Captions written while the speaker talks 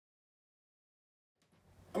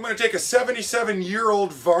I'm going to take a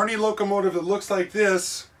 77-year-old Varney locomotive that looks like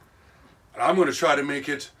this, and I'm going to try to make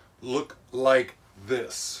it look like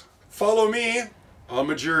this. Follow me on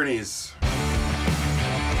my journeys.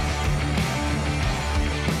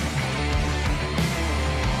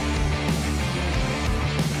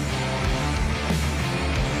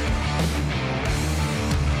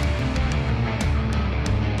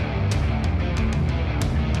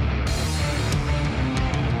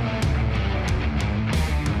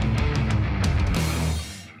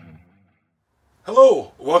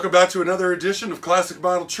 Hello, welcome back to another edition of Classic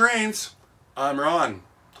Model Trains. I'm Ron.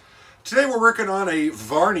 Today we're working on a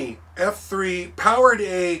Varney F3 Powered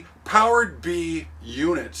A, Powered B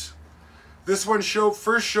unit. This one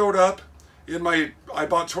first showed up in I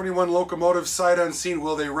bought 21 locomotives sight unseen.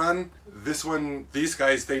 Will they run? This one, these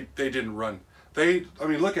guys, they didn't run. I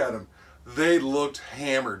mean, look at them. They looked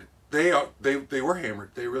hammered. They were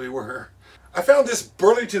hammered. They really were. I found this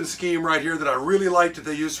Burlington scheme right here that I really liked that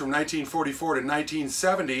they used from 1944 to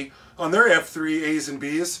 1970 on their F3 A's and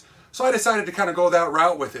B's, so I decided to kind of go that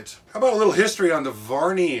route with it. How about a little history on the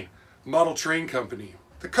Varney Model Train Company?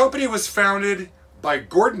 The company was founded by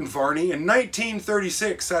Gordon Varney in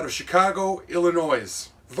 1936 out of Chicago, Illinois.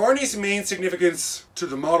 Varney's main significance to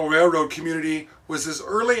the model railroad community was his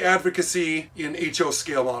early advocacy in HO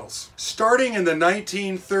scale models. Starting in the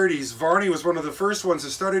 1930s, Varney was one of the first ones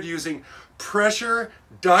that started using pressure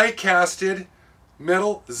die-casted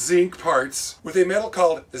metal zinc parts with a metal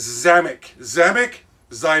called Zamak.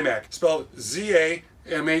 Zymac, spelled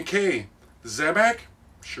Z-A-M-A-K. Zamak?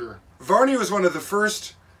 Sure. Varney was one of the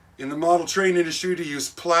first in the model train industry to use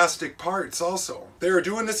plastic parts also. They were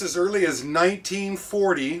doing this as early as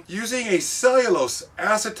 1940 using a cellulose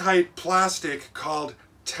acetate plastic called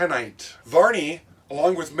Tenite. Varney,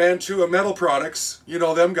 along with Mantua Metal Products, you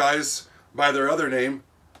know them guys by their other name,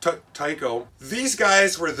 Tyco. These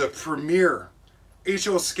guys were the premier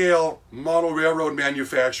HO scale model railroad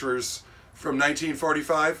manufacturers from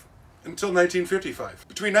 1945 until 1955.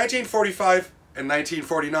 Between 1945 and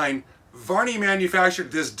 1949, Varney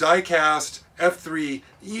manufactured this die-cast F3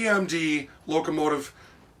 EMD locomotive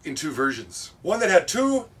in two versions. One that had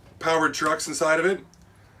two powered trucks inside of it,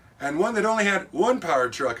 and one that only had one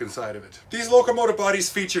powered truck inside of it. These locomotive bodies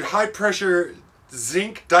featured high-pressure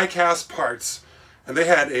zinc die-cast parts, and they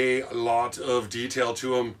had a lot of detail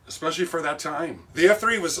to them, especially for that time. The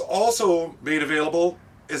F3 was also made available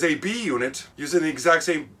as a B unit, using the exact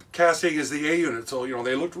same casting as the A unit. So, you know,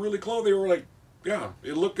 they looked really close. They were like, yeah,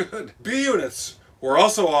 it looked good. B units were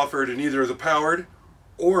also offered in either the powered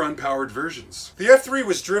or unpowered versions. The F3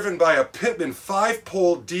 was driven by a Pitman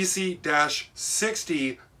 5-pole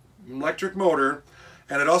DC-60 electric motor,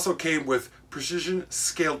 and it also came with precision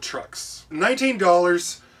scaled trucks.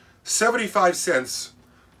 $19.75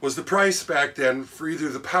 was the price back then for either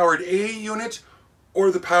the powered A unit or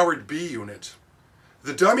the powered B unit.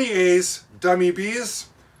 The dummy A's, dummy B's,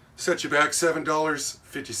 set you back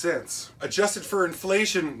 $7.50. Adjusted for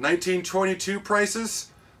inflation, 1922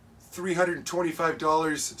 prices,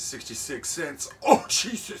 $325.66. Oh,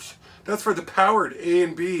 Jesus! That's for the powered A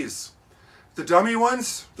and B's. The dummy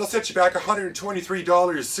ones, they'll set you back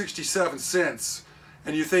 $123.67.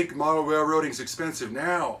 And you think model railroading's expensive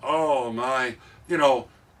now? Oh my, you know,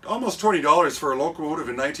 almost $20 for a locomotive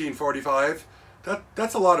in 1945.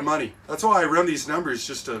 That's a lot of money. That's why I run these numbers,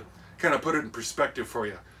 just to kind of put it in perspective for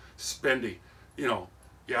you. Spendy, you know,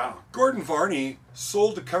 yeah. Gordon Varney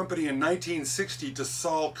sold the company in 1960 to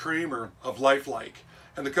Saul Kramer of Lifelike,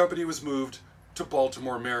 and the company was moved to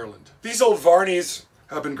Baltimore, Maryland. These old Varneys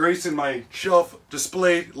have been gracing my shelf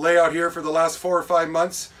display layout here for the last 4 or 5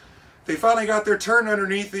 months. They finally got their turn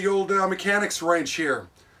underneath the old mechanics wrench here.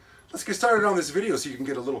 Let's get started on this video so you can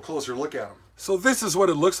get a little closer look at them. So this is what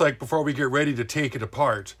it looks like before we get ready to take it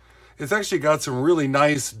apart. It's actually got some really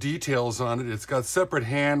nice details on it. It's got separate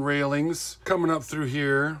hand railings coming up through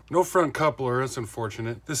here. No front coupler, that's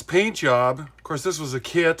unfortunate. This paint job, of course this was a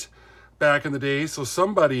kit back in the day, so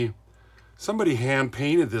somebody hand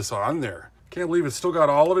painted this on there. Can't believe it's still got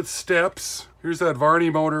all of its steps. Here's that Varney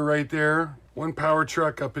motor right there. One power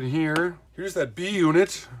truck up in here. Here's that B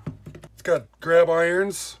unit. It's got grab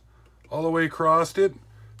irons all the way across it.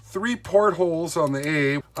 3 portholes on the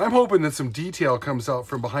A. I'm hoping that some detail comes out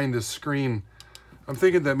from behind this screen. I'm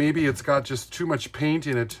thinking that maybe it's got just too much paint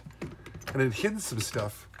in it and it hid some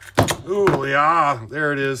stuff. Ooh, yeah,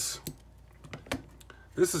 there it is.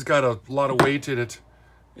 This has got a lot of weight in it.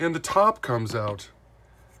 And the top comes out.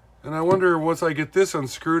 And I wonder once I get this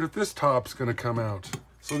unscrewed if this top's gonna come out.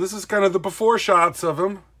 So this is kind of the before shots of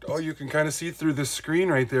them. Oh, you can kind of see through this screen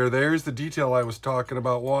right there. There's the detail I was talking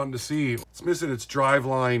about wanting to see. It's missing its drive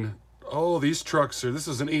line Oh, these trucks are, this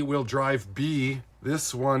is an 8-wheel drive B.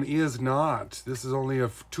 This one is not. This is only a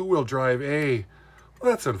 2-wheel drive A.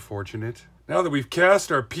 Well, that's unfortunate. Now that we've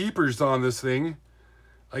cast our peepers on this thing,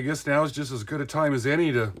 I guess now is just as good a time as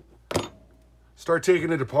any to start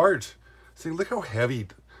taking it apart. See, look how heavy,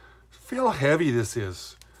 feel how heavy this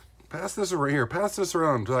is. Pass this around here, pass this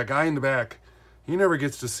around to that guy in the back. He never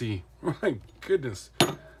gets to see. My goodness.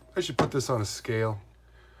 I should put this on a scale.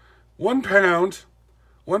 1 pound,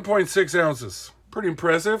 1.6 ounces. Pretty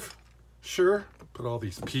impressive. Sure. Put all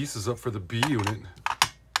these pieces up for the B unit.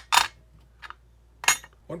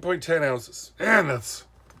 1.10 ounces. Man, that's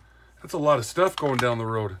a lot of stuff going down the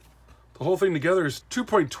road. The whole thing together is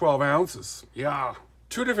 2.12 ounces. Yeah.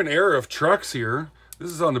 2 different era of trucks here. This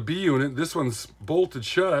is on the B unit. This one's bolted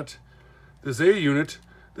shut. This A unit,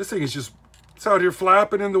 this thing is just, it's out here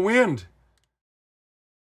flapping in the wind.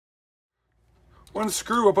 One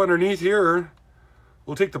screw up underneath here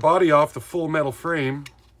will take the body off the full metal frame.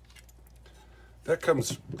 That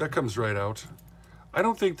comes right out. I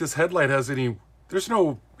don't think this headlight has any, there's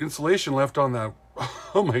no insulation left on that.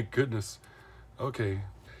 Oh my goodness. Okay.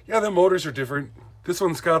 Yeah, the motors are different. This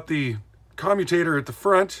one's got the commutator at the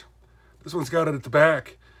front. This one's got it at the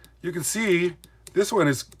back. You can see this one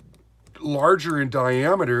is larger in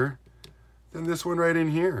diameter than this one right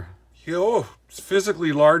in here. Oh, it's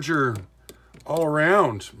physically larger all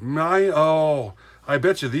around. I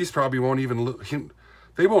bet you these probably won't even,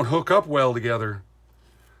 they won't hook up well together.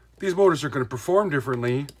 These motors are going to perform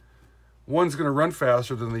differently. One's going to run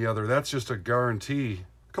faster than the other. That's just a guarantee.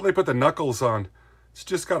 Look how they put the knuckles on. It's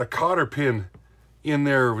just got a cotter pin in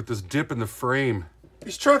there with this dip in the frame.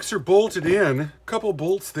 These trucks are bolted in. A couple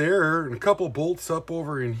bolts there and a couple bolts up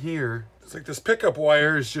over in here. It's like this pickup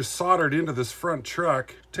wire is just soldered into this front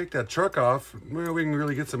truck. Take that truck off. Well, we can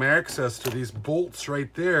really get some access to these bolts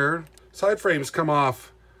right there. Side frames come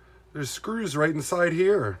off. There's screws right inside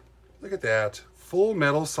here. Look at that. Full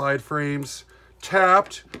metal side frames.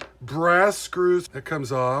 Tapped. Brass screws. That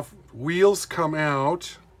comes off. Wheels come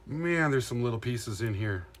out. Man, there's some little pieces in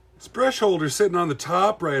here. This brush holder sitting on the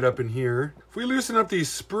top right up in here. If we loosen up these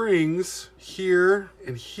springs here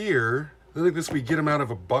and here, I think we get them out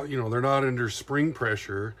of a, they're not under spring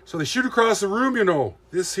pressure. So they shoot across the room,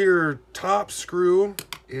 This here top screw,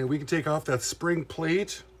 and we can take off that spring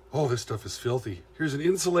plate. Oh, this stuff is filthy. Here's an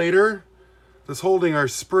insulator that's holding our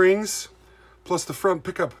springs, plus the front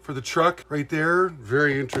pickup for the truck right there.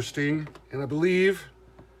 Very interesting. And I believe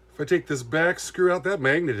if I take this back screw out, that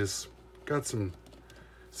magnet has got some,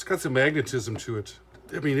 it's got some magnetism to it.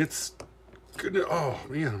 I mean, it's good. Oh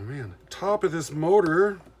man. Top of this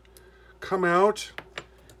motor come out.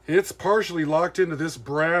 It's partially locked into this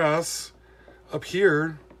brass up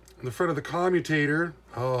here in the front of the commutator.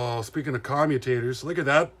 Oh, speaking of commutators, look at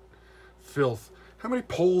that filth. How many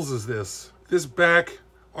poles is this? This back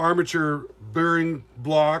armature bearing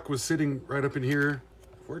block was sitting right up in here.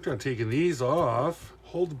 Worked on taking these off.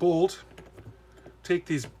 Hold the bolt. Take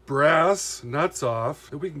these brass nuts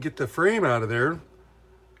off. Then we can get the frame out of there.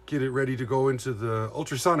 Get it ready to go into the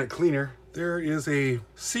ultrasonic cleaner. There is a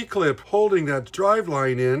C-clip holding that drive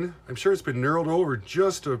line in. I'm sure it's been knurled over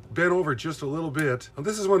bent over just a little bit. Now,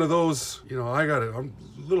 this is one of those, I'm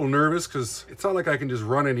a little nervous because it's not like I can just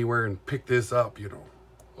run anywhere and pick this up,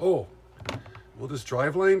 Oh, will this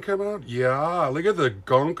drive line come out? Yeah, look at the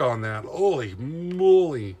gunk on that. Holy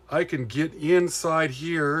moly. I can get inside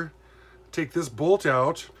here, take this bolt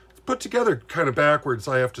out. It's put together kind of backwards,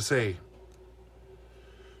 I have to say.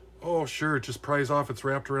 Oh, sure, it just pries off. It's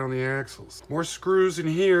wrapped around the axles. More screws in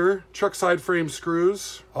here. Truck side frame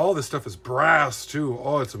screws. All this stuff is brass, too.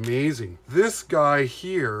 Oh, it's amazing. This guy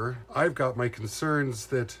here, I've got my concerns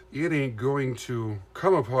that it ain't going to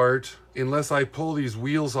come apart unless I pull these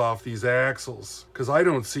wheels off these axles, because I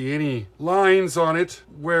don't see any lines on it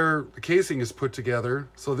where the casing is put together.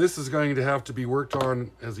 So this is going to have to be worked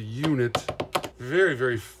on as a unit. Very,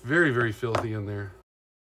 very, very, very filthy in there.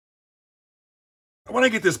 I want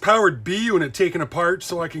to get this powered B unit taken apart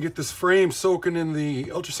so I can get this frame soaking in the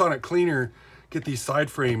ultrasonic cleaner, get these side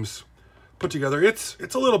frames put together. It's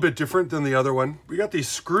a little bit different than the other one. We got these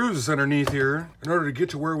screws underneath here in order to get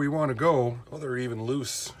to where we want to go. Oh, they're even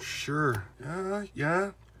loose. Sure.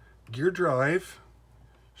 Yeah. Gear drive.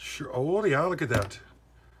 Sure. Oh, yeah, look at that.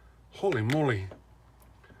 Holy moly.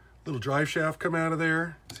 Little drive shaft come out of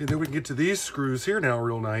there. See, then we can get to these screws here now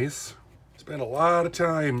real nice. Spent a lot of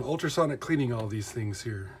time ultrasonic cleaning all these things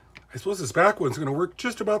here. I suppose this back one's going to work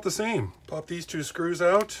just about the same. Pop these 2 screws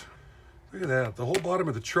out. Look at that. The whole bottom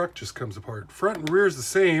of the truck just comes apart. Front and rear is the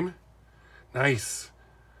same. Nice.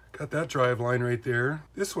 Got that drive line right there.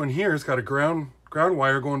 This one here has got a ground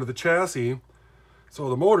wire going to the chassis. So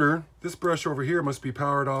the motor, this brush over here must be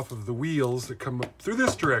powered off of the wheels that come up through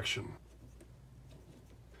this direction.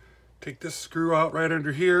 Take this screw out right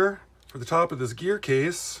under here for the top of this gear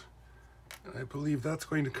case. And I believe that's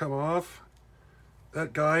going to come off.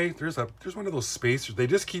 That guy, there's one of those spacers. They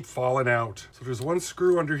just keep falling out. So there's one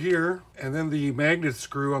screw under here, and then the magnet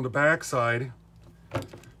screw on the back side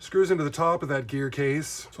screws into the top of that gear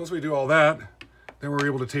case. So once we do all that, then we're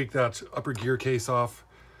able to take that upper gear case off.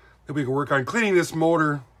 Then we can work on cleaning this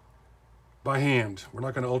motor by hand. We're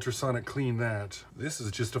not going to ultrasonic clean that. This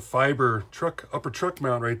is just a fiber upper truck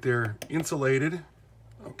mount right there, insulated.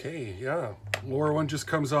 Okay, yeah. Lower one just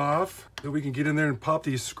comes off. Then we can get in there and pop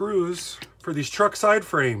these screws for these truck side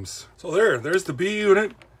frames. So there's the B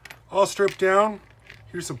unit, all stripped down.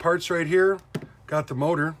 Here's some parts right here. Got the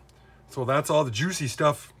motor. So that's all the juicy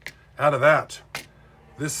stuff out of that.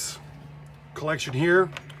 This collection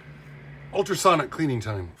here, ultrasonic cleaning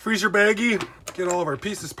time. Freezer baggie, get all of our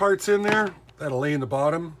pieces parts in there. That'll lay in the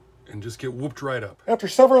bottom and just get whooped right up. After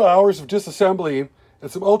several hours of disassembly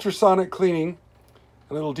and some ultrasonic cleaning,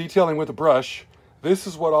 a little detailing with a brush, this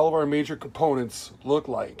is what all of our major components look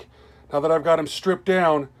like. Now that I've got them stripped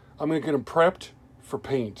down, I'm going to get them prepped for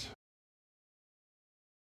paint.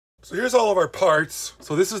 So here's all of our parts.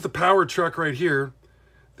 So this is the power truck right here.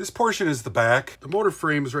 This portion is the back. The motor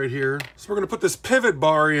frame is right here. So we're going to put this pivot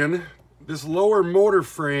bar in, this lower motor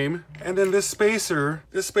frame, and then this spacer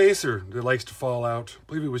that likes to fall out. I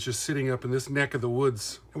believe it was just sitting up in this neck of the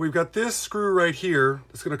woods. And we've got this screw right here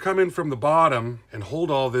that's going to come in from the bottom and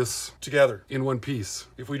hold all this together in one piece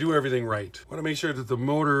if we do everything right. I want to make sure that the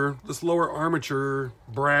motor, this lower armature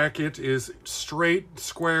bracket, is straight,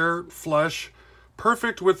 square, flush,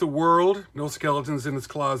 perfect with the world. No skeletons in its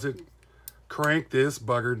closet. Crank this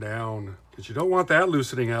bugger down, because you don't want that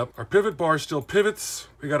loosening up. Our pivot bar still pivots.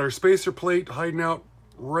 We got our spacer plate hiding out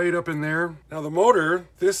right up in there. Now the motor,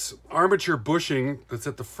 this armature bushing that's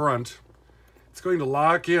at the front, it's going to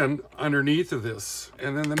lock in underneath of this.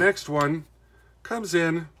 And then the next one comes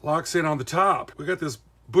in, locks in on the top. We got this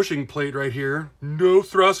bushing plate right here. No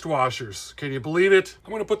thrust washers. Can you believe it?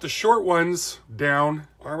 I'm going to put the short ones down,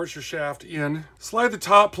 armature shaft in, slide the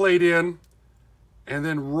top plate in, and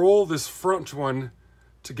then roll this front one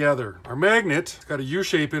together. Our magnet, it's got a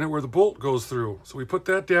U-shape in it where the bolt goes through. So we put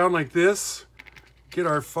that down like this, get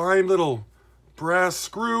our fine little brass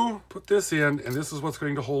screw, put this in, and this is what's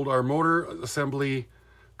going to hold our motor assembly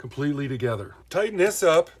completely together. Tighten this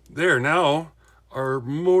up. There, now our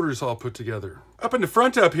motor's all put together. Up in the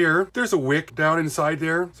front up here, there's a wick down inside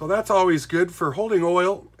there. So that's always good for holding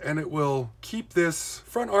oil, and it will keep this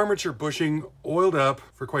front armature bushing oiled up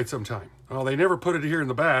for quite some time. Well, they never put it here in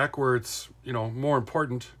the back where it's, you know, more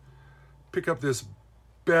important. Pick up this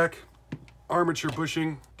back armature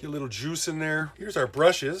bushing, get a little juice in there. Here's our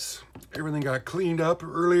brushes. Everything got cleaned up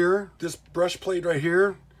earlier. This brush plate right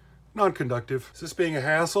here, non-conductive. Is this being a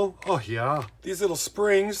hassle? Oh yeah. These little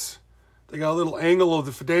springs, they got a little angle of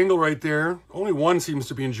the fadangle right there. Only one seems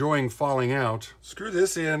to be enjoying falling out. Screw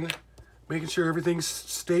this in, making sure everything's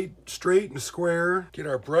straight and square. Get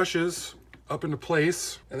our brushes up into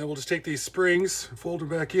place, and then we'll just take these springs and fold them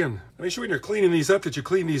back in. Make sure when you're cleaning these up that you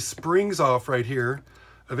clean these springs off right here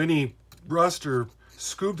of any rust or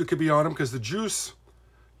scoob that could be on them, because the juice,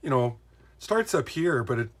 you know, starts up here,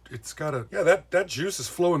 but it's got a, yeah, that juice is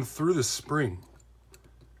flowing through the spring.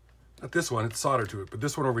 Not this one, it's soldered to it, but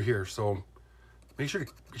this one over here. So be sure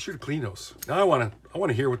to clean those. Now I want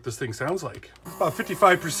to hear what this thing sounds like. About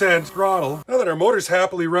 55% throttle. Now that our motor's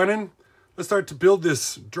happily running, let's start to build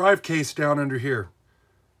this drive case down under here.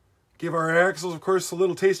 Give our axles, of course, a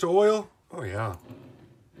little taste of oil. Oh yeah.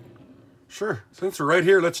 Sure, since we're right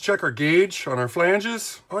here, let's check our gauge on our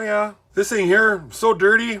flanges. Oh yeah, this thing here, so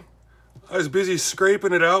dirty. I was busy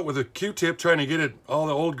scraping it out with a Q-tip trying to get all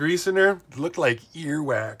the old grease in there. It looked like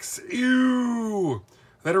earwax. Ew!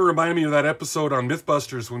 That'll remind me of that episode on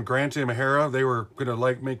Mythbusters when Grant and O'Hara, they were gonna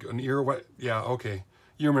like make an earwax. Yeah, okay.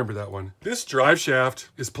 You remember that one. This drive shaft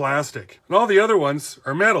is plastic, and all the other ones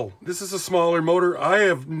are metal. This is a smaller motor. I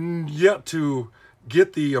have yet to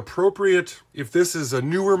get the appropriate, if this is a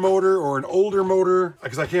newer motor or an older motor,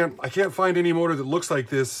 because I can't find any motor that looks like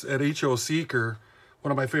this at HO Seeker,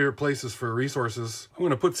 one of my favorite places for resources. I'm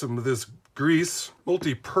gonna put some of this grease,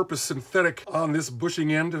 multi-purpose synthetic, on this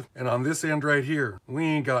bushing end and on this end right here. We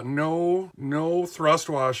ain't got no thrust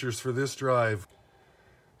washers for this drive.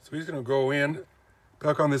 So he's gonna go in.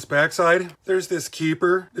 Back on this backside, there's this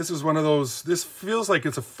keeper. This is one of those, this feels like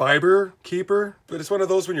it's a fiber keeper, but it's one of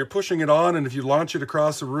those when you're pushing it on and if you launch it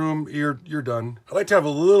across the room, you're done. I like to have a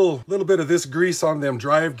little bit of this grease on them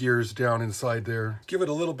drive gears down inside there. Give it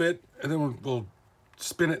a little bit and then we'll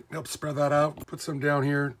spin it, help spread that out. Put some down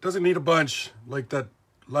here. Doesn't need a bunch like that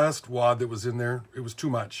last wad that was in there. It was too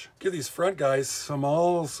much. Give these front guys some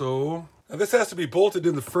also. Now this has to be bolted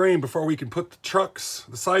in the frame before we can put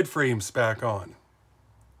the side frames back on.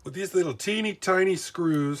 With these little teeny tiny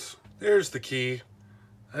screws, there's the key.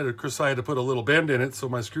 I had to put a little bend in it so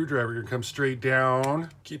my screwdriver can come straight down.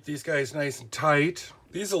 Keep these guys nice and tight.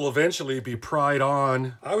 These will eventually be pried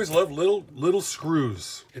on. I always love little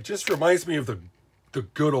screws. It just reminds me of the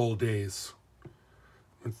good old days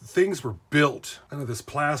when things were built. None of this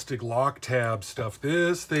plastic lock tab stuff.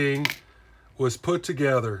 This thing was put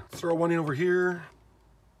together. Throw one in over here.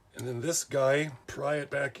 And then this guy, pry it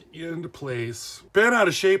back into place. Bent out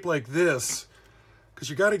of shape like this, because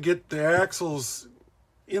you got to get the axles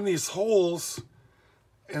in these holes,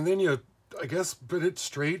 and then you, I guess, put it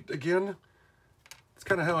straight again. It's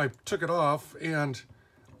kind of how I took it off, and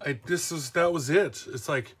that was it. It's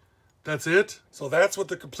like, that's it. So that's what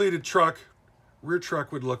the completed rear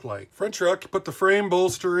truck would look like. Front truck, put the frame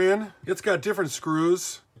bolster in. It's got different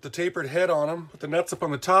screws, the tapered head on them. Put the nuts up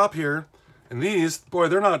on the top here. And these, boy,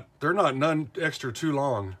 they're not none extra too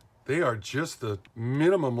long. They are just the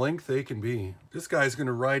minimum length they can be. This guy's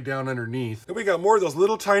gonna ride down underneath. Then we got more of those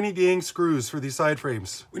little tiny dang screws for these side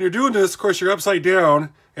frames. When you're doing this, of course, you're upside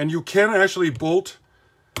down, and you can actually bolt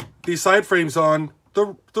these side frames on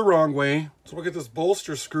the wrong way. So we'll get this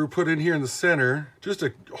bolster screw put in here in the center, just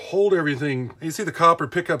to hold everything. You see the copper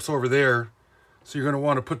pickups over there. So you're gonna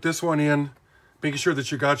wanna put this one in, making sure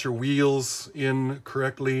that you got your wheels in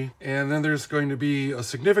correctly. And then there's going to be a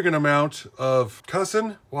significant amount of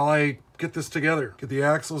cussing while I get this together. Get the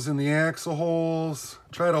axles in the axle holes,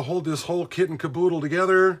 try to hold this whole kit and caboodle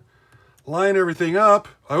together, line everything up.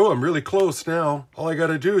 Oh, I'm really close now. All I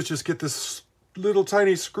gotta do is just get this little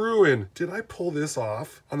tiny screw in. Did I pull this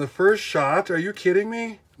off on the first shot? Are you kidding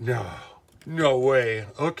me? No way.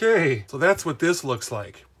 Okay, so that's what this looks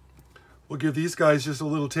like. We'll give these guys just a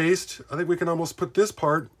little taste. I think we can almost put this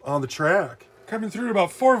part on the track. Coming through at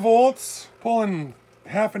about 4 volts, pulling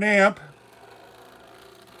half an amp.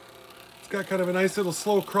 It's got kind of a nice little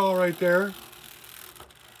slow crawl right there.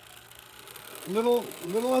 A little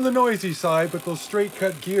on the noisy side, but those straight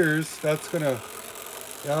cut gears,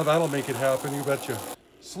 yeah, that'll make it happen, you betcha.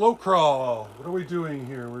 Slow crawl, what are we doing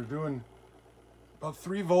here? We're doing about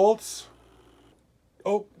 3 volts.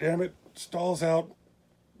 Oh, damn it, stalls out.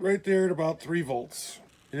 Right there at about 3 volts.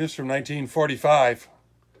 It is from 1945.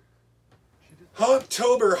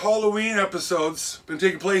 Hauntober Halloween episodes been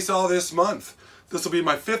taking place all this month. This will be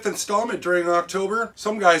my 5th installment during October.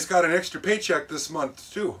 Some guys got an extra paycheck this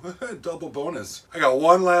month too. Double bonus. I got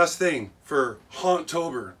one last thing for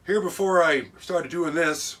Hauntober. Here before I started doing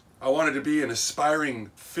this, I wanted to be an aspiring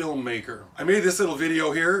filmmaker. I made this little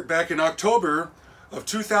video here back in October of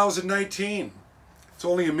 2019. It's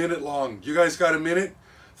only a minute long. You guys got a minute?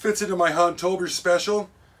 Fits into my Hauntober special.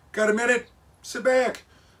 Got a minute? Sit back,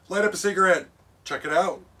 light up a cigarette, check it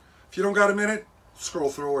out. If you don't got a minute, scroll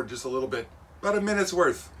forward just a little bit. About a minute's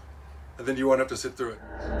worth. And then you won't have to sit through it.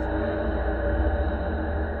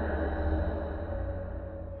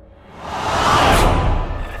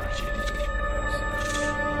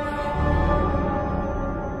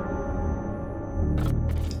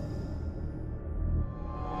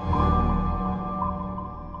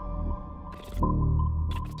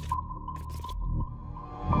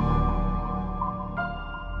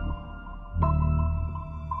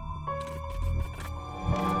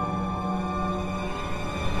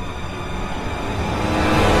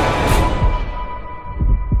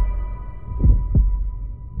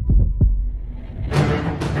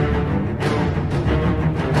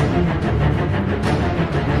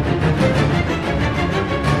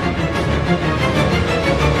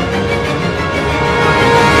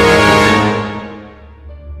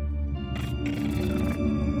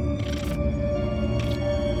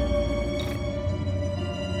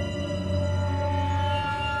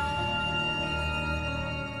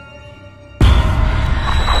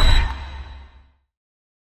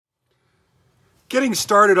 Getting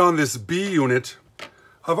started on this B unit,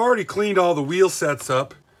 I've already cleaned all the wheel sets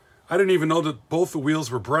up. I didn't even know that both the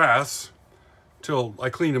wheels were brass till I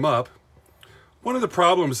cleaned them up. One of the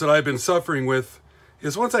problems that I've been suffering with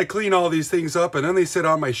is once I clean all these things up and then they sit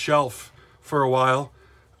on my shelf for a while,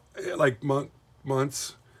 like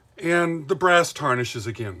months, and the brass tarnishes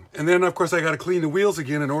again. And then of course I got to clean the wheels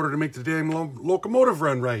again in order to make the damn locomotive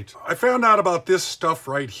run right. I found out about this stuff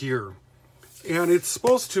right here. And it's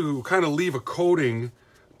supposed to kind of leave a coating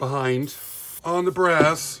behind on the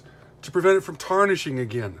brass to prevent it from tarnishing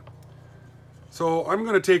again. So I'm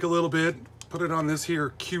going to take a little bit, put it on this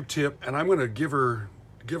here Q-tip, and I'm going to give her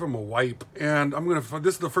give them a wipe. And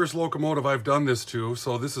this is the first locomotive I've done this to,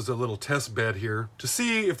 so this is a little test bed here to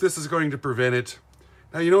see if this is going to prevent it.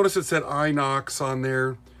 Now you notice it said Inox on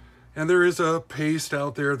there, and there is a paste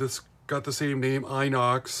out there that's got the same name,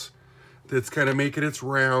 Inox, that's kind of making its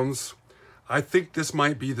rounds. I think this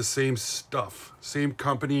might be the same stuff, same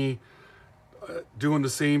company, doing the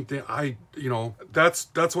same thing.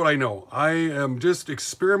 That's what I know. I am just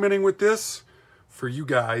experimenting with this for you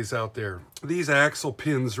guys out there. These axle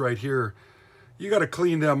pins right here, you got to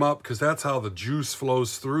clean them up because that's how the juice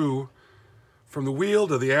flows through from the wheel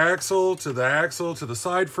to the axle to the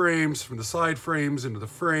side frames, from the side frames into the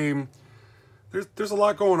frame. There's a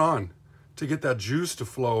lot going on to get that juice to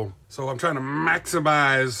flow. So I'm trying to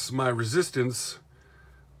maximize my resistance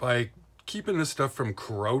by keeping this stuff from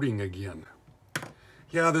corroding again.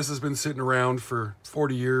 Yeah, this has been sitting around for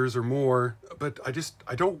 40 years or more, but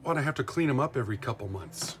I don't want to have to clean them up every couple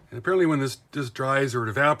months. And apparently when this dries or it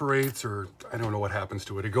evaporates, or I don't know what happens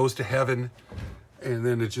to it, it goes to heaven, and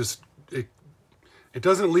then it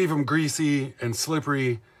doesn't leave them greasy and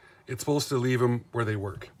slippery. It's supposed to leave them where they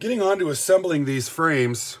work. Getting on to assembling these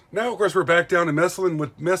frames. Now, of course, we're back down to messing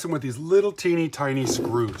with these little teeny tiny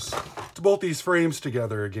screws to bolt these frames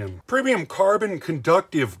together again. Premium carbon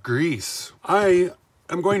conductive grease.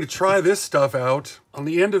 I'm going to try this stuff out on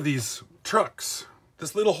the end of these trucks.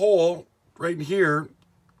 This little hole right in here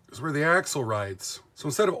is where the axle rides. So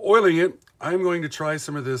instead of oiling it, I'm going to try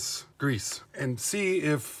some of this grease and see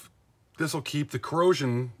if this will keep the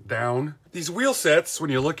corrosion down. These wheel sets, when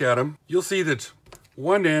you look at them, you'll see that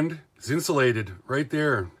one end is insulated right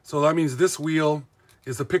there. So that means this wheel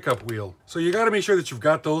is the pickup wheel. So you got to make sure that you've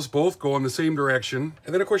got those both going the same direction.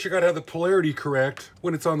 And then of course you got to have the polarity correct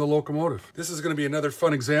when it's on the locomotive. This is going to be another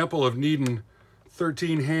fun example of needing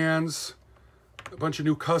 13 hands, a bunch of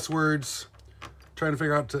new cuss words, trying to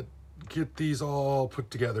figure out to get these all put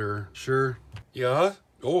together. Sure. Yeah.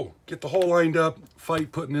 Oh, get the hole lined up,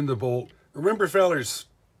 fight putting in the bolt. Remember fellers,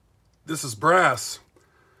 this is brass.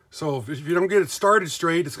 So if you don't get it started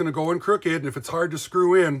straight, it's going to go in crooked. And if it's hard to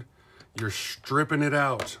screw in, you're stripping it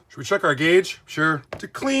out. Should we check our gauge? Sure. To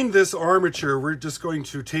clean this armature, we're just going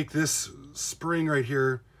to take this spring right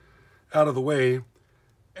here out of the way,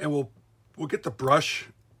 and we'll get the brush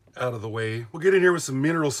out of the way. We'll get in here with some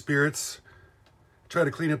mineral spirits, try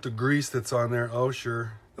to clean up the grease that's on there. Oh,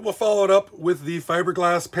 sure. Then we'll follow it up with the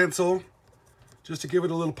fiberglass pencil, just to give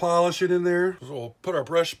it a little polishing in there. So we'll put our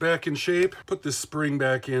brush back in shape, put this spring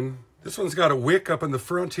back in. This one's got a wick up in the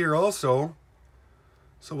front here also.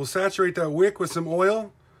 So we'll saturate that wick with some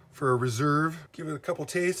oil for a reserve. Give it a couple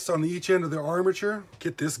tastes on each end of the armature.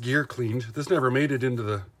 Get this gear cleaned. This never made it into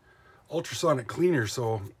the ultrasonic cleaner,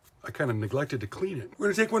 so I kind of neglected to clean it. We're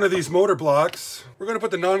gonna take one of these motor blocks. We're gonna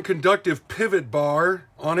put the non-conductive pivot bar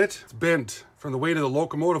on it. It's bent from the weight of the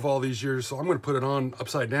locomotive all these years, so I'm gonna put it on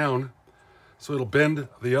upside down so it'll bend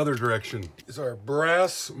the other direction. This is our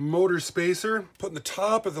brass motor spacer. Putting the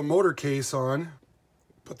top of the motor case on.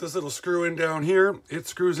 Put this little screw in down here. It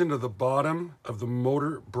screws into the bottom of the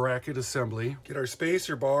motor bracket assembly. Get our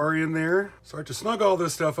spacer bar in there. Start to snug all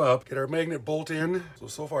this stuff up. Get our magnet bolt in.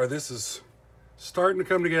 So far this is starting to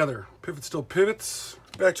come together. Pivot still pivots.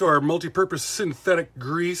 Back to our multi-purpose synthetic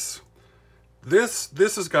grease. This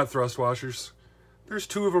has got thrust washers. There's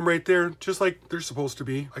two of them right there, just like they're supposed to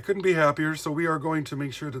be. I couldn't be happier, so we are going to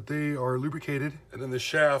make sure that they are lubricated. And then the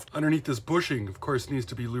shaft underneath this bushing, of course, needs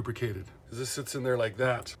to be lubricated. This sits in there like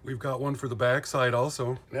that. We've got one for the back side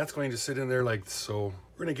also, and that's going to sit in there like so.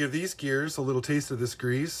 We're gonna give these gears a little taste of this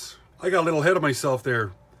grease. I got a little ahead of myself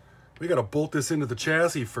there. We gotta bolt this into the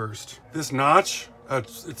chassis first. This notch,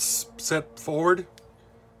 it's set forward.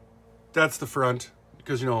 That's the front.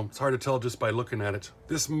 Because, you know, it's hard to tell just by looking at it.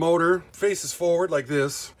 This motor faces forward like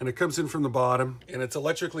this, and it comes in from the bottom, and it's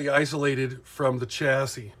electrically isolated from the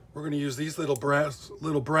chassis. We're going to use these little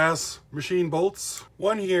brass machine bolts.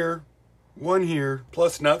 One here,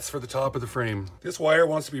 plus nuts for the top of the frame. This wire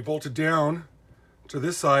wants to be bolted down to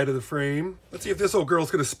this side of the frame. Let's see if this old girl's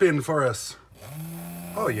going to spin for us.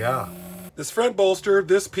 Oh, yeah. This front bolster,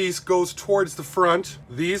 this piece goes towards the front.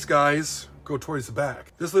 These guys go towards the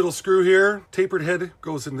back. This little screw here, tapered head,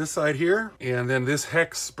 goes in this side here, and then this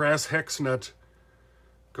brass hex nut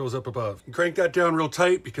goes up above. You crank that down real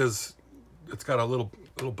tight because it's got a little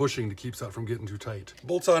bushing that keeps that from getting too tight.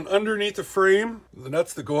 Bolts on underneath the frame, the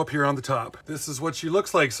nuts that go up here on the top. This is what she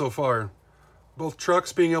looks like so far. Both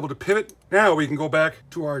trucks being able to pivot. Now we can go back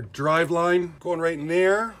to our drive line, going right in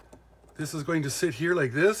there. This is going to sit here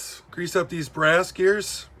like this. Grease up these brass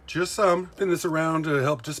gears. Just some. Spin this around to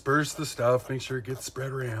help disperse the stuff, make sure it gets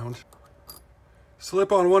spread around.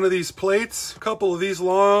 Slip on one of these plates, a couple of these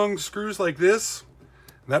long screws like this.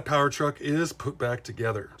 And that power truck is put back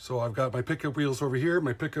together. So I've got my pickup wheels over here,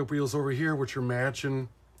 my pickup wheels over here, which are matching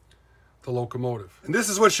the locomotive. And this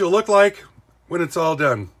is what she'll look like when it's all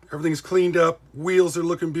done. Everything's cleaned up, wheels are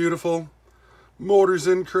looking beautiful, motor's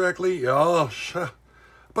in correctly. Oh,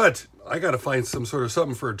 but I gotta find some sort of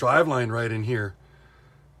something for a driveline right in here,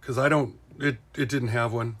 because it didn't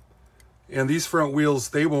have one. And these front wheels,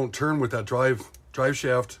 they won't turn with that drive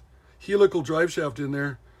shaft, helical drive shaft in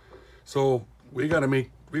there. So we gotta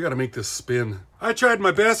make this spin. I tried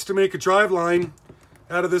my best to make a driveline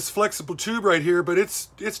out of this flexible tube right here, but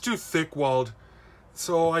it's too thick walled.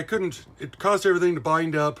 So I couldn't, it caused everything to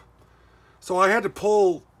bind up. So I had to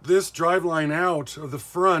pull this driveline out of the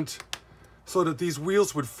front so that these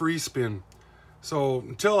wheels would free spin. So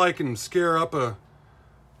until I can scare up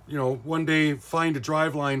one day find a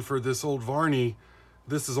driveline for this old Varney,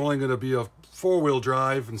 this is only gonna be a 4-wheel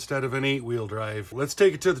drive instead of an 8-wheel drive. Let's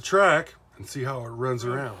take it to the track and see how it runs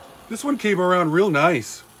around. This one came around real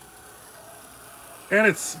nice. And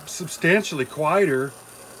it's substantially quieter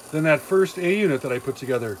than that first A unit that I put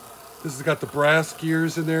together. This has got the brass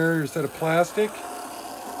gears in there instead of plastic.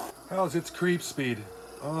 How's its creep speed?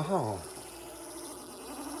 Oh,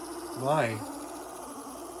 my.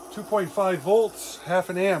 2.5 volts, half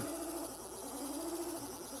an amp.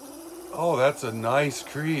 Oh, that's a nice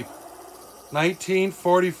creep.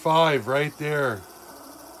 1945 right there.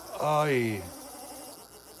 Aye.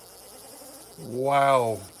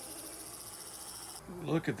 Wow.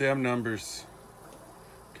 Look at them numbers.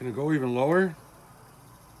 Can it go even lower?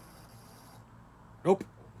 Nope.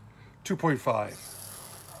 2.5.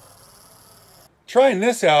 Trying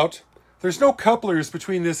this out. There's no couplers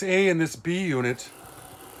between this A and this B unit.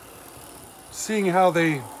 Seeing how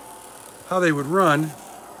they would run.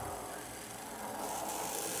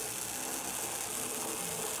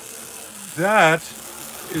 That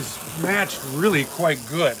is matched really quite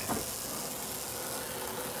good.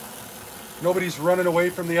 Nobody's running away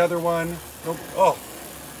from the other one. Nope. Oh,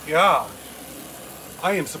 yeah.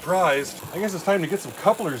 I am surprised. I guess it's time to get some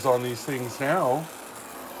couplers on these things now.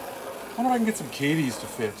 I wonder if I can get some Katie's to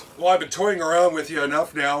fit. Well, I've been toying around with you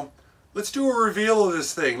enough now. Let's do a reveal of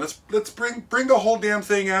this thing. Let's bring the whole damn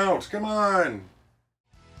thing out. Come on.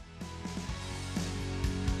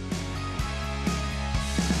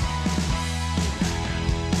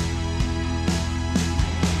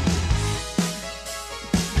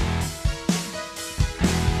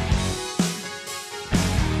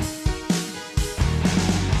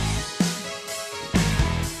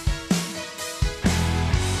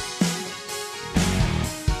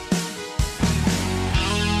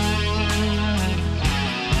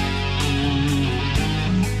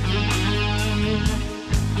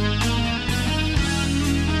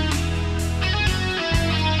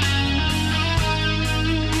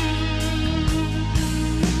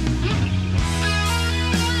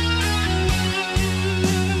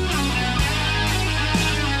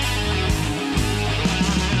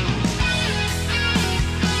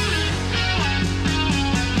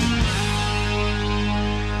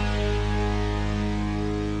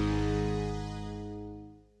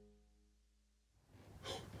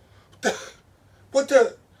 What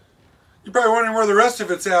the? You're probably wondering where the rest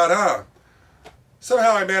of it's at, huh?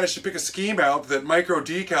 Somehow I managed to pick a scheme out that micro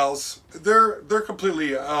decals, they're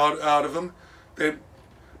completely out of them.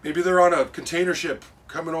 Maybe they're on a container ship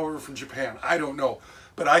coming over from Japan. I don't know.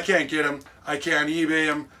 But I can't get them. I can't eBay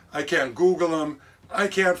them. I can't Google them. I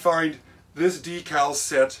can't find this decal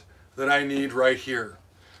set that I need right here.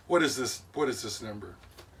 What is this? What is this number?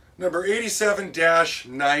 Number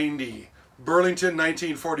 87-90. Burlington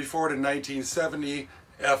 1944 to 1970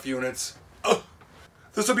 F units. Ugh.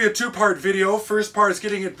 This will be a 2-part video. First part is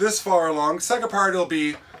getting it this far along. Second part will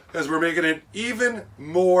be as we're making it even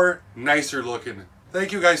more nicer looking.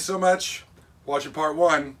 Thank you guys so much. Watching part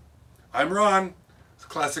 1. I'm Ron.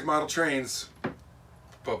 Classic Model Trains.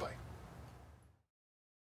 Bye-bye.